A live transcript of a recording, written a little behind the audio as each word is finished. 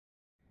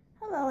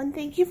Hello, and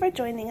thank you for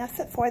joining us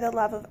at For the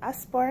Love of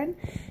Usborne.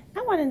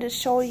 I wanted to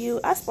show you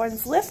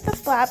Usborne's Lift the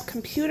Flap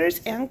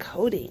Computers and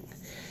Coding.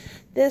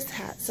 This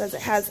says it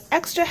has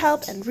extra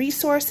help and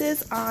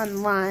resources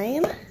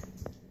online.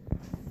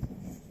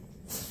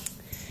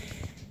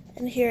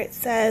 And here it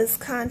says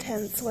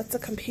contents: what's a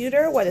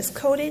computer, what is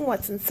coding,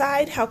 what's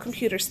inside, how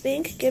computers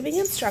think, giving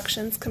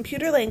instructions,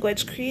 computer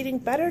language, creating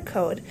better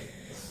code,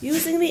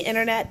 using the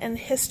internet, and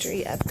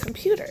history of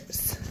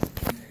computers.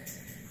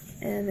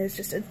 And there's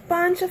just a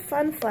bunch of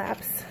fun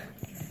flaps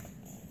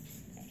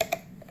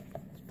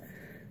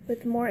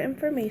with more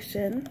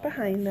information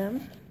behind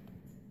them.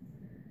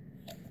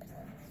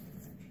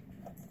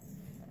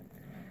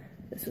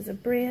 This was a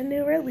brand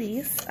new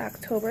release,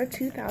 October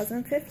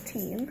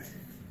 2015.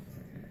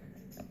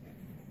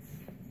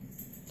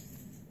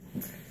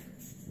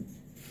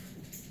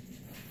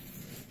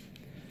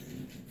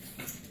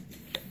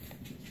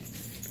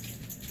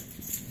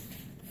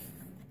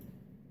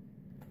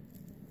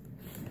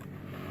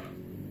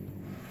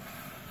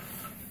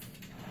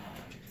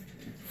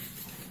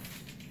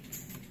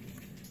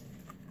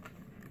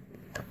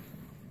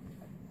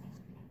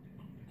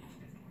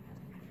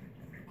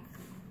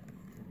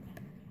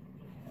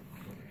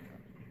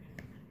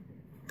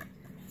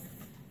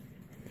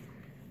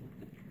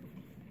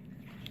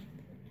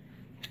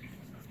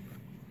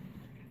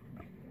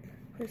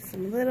 There's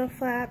some little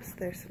flaps,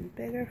 there's some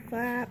bigger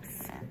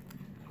flaps.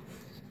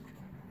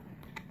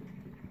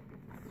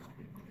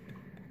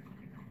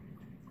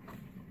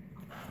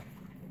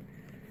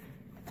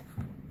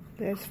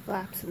 There's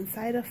flaps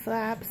inside of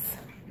flaps.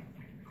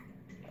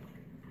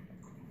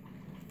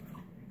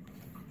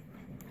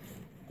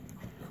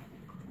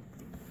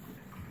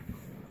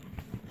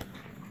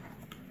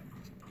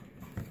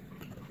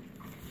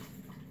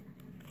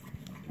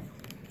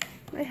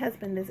 My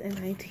husband is in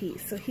IT,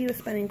 so he was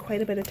spending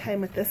quite a bit of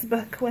time with this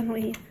book when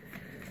we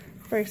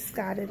first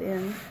got it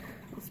in.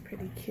 It was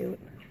pretty cute.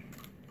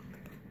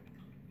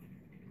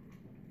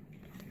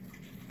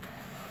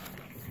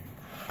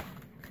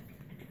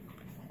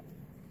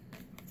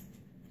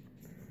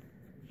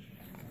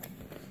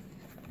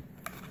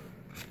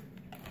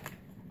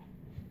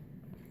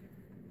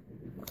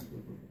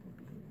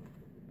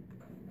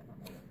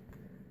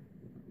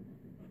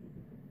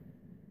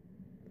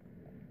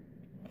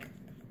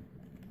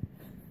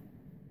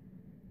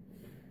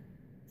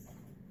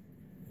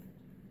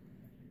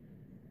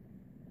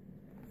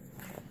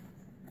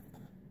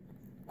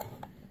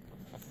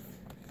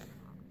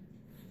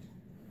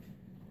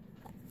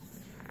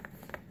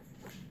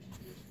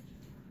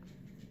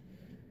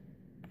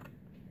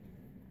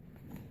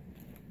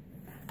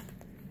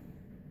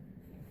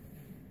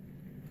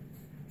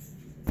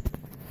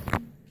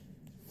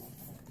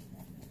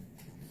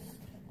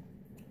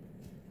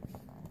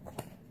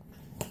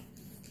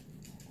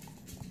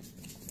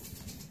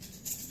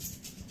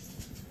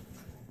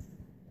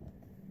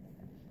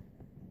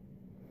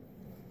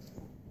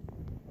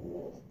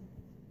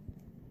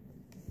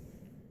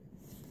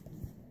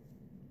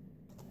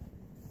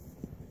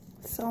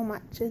 So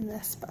much in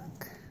this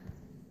book.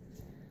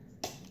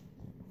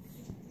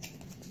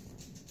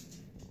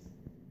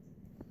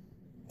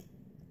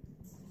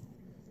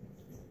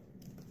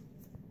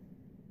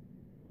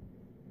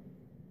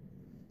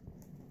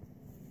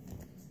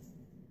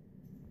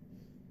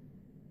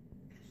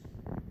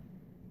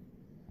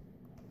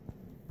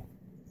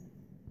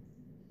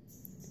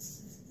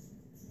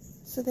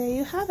 So there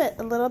you have it,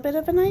 a little bit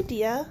of an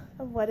idea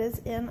of what is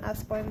in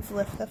Usborne's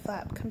Lift the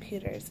Flap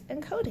Computers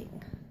and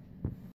Coding.